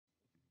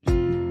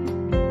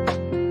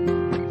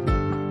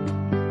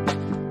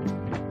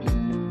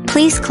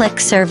Please click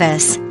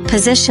Service,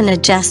 Position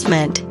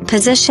Adjustment,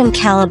 Position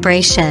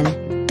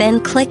Calibration, then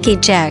click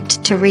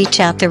Eject to reach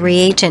out the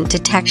reagent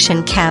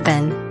detection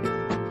cabin.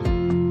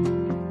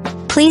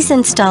 Please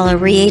install a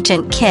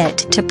reagent kit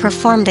to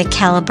perform the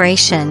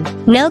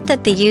calibration. Note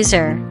that the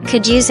user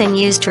could use an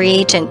used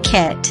reagent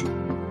kit.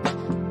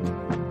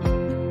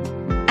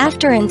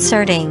 After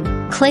inserting,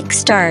 click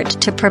Start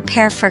to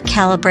prepare for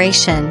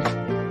calibration.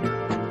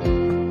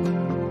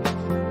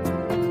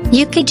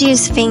 You could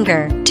use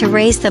finger to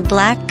raise the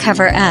black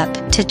cover up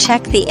to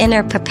check the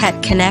inner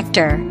pipette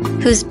connector,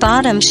 whose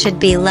bottom should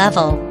be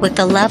level with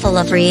the level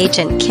of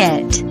reagent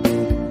kit.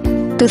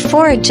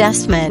 Before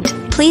adjustment,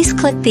 please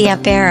click the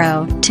up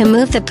arrow to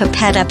move the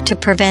pipette up to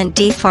prevent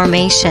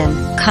deformation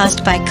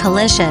caused by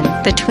collision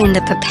between the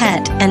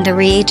pipette and the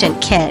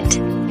reagent kit.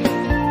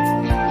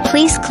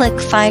 Please click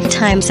 5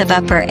 times of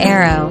upper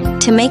arrow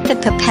to make the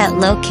pipette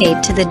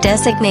locate to the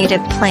designated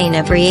plane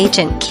of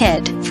reagent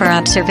kit for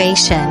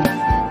observation.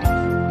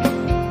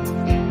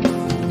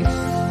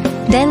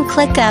 Then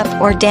click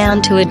up or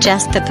down to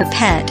adjust the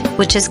pipette,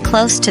 which is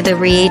close to the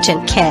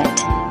reagent kit.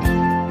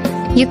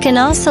 You can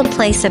also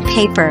place a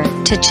paper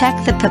to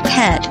check the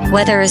pipette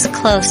whether is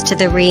close to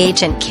the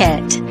reagent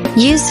kit.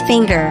 Use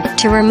finger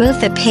to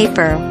remove the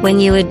paper when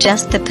you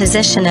adjust the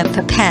position of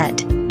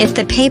pipette. If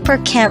the paper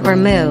can't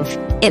remove,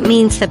 it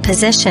means the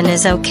position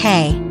is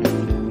okay.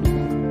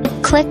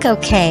 Click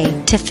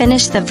OK to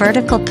finish the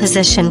vertical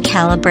position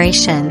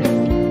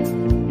calibration.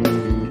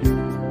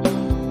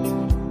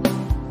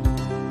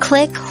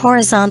 Click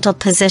Horizontal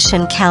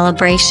Position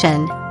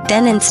Calibration,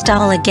 then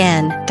install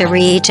again the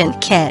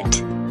reagent kit.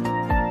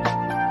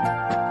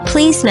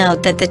 Please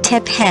note that the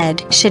tip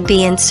head should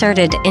be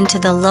inserted into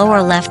the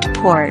lower left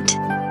port.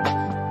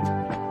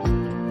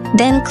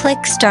 Then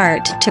click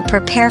Start to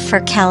prepare for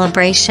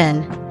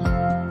calibration.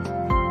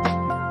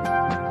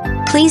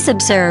 Please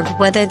observe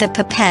whether the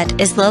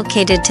pipette is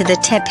located to the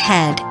tip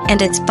head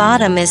and its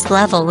bottom is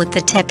level with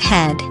the tip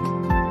head.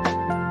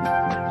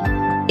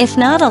 If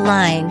not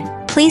aligned,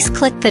 please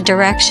click the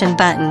Direction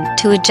button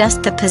to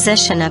adjust the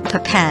position of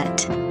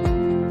pipette.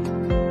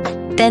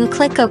 Then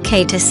click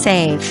OK to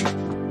save.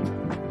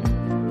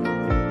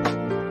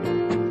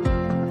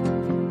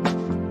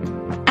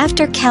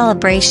 After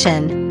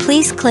calibration,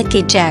 please click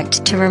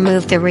Eject to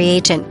remove the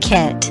reagent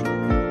kit.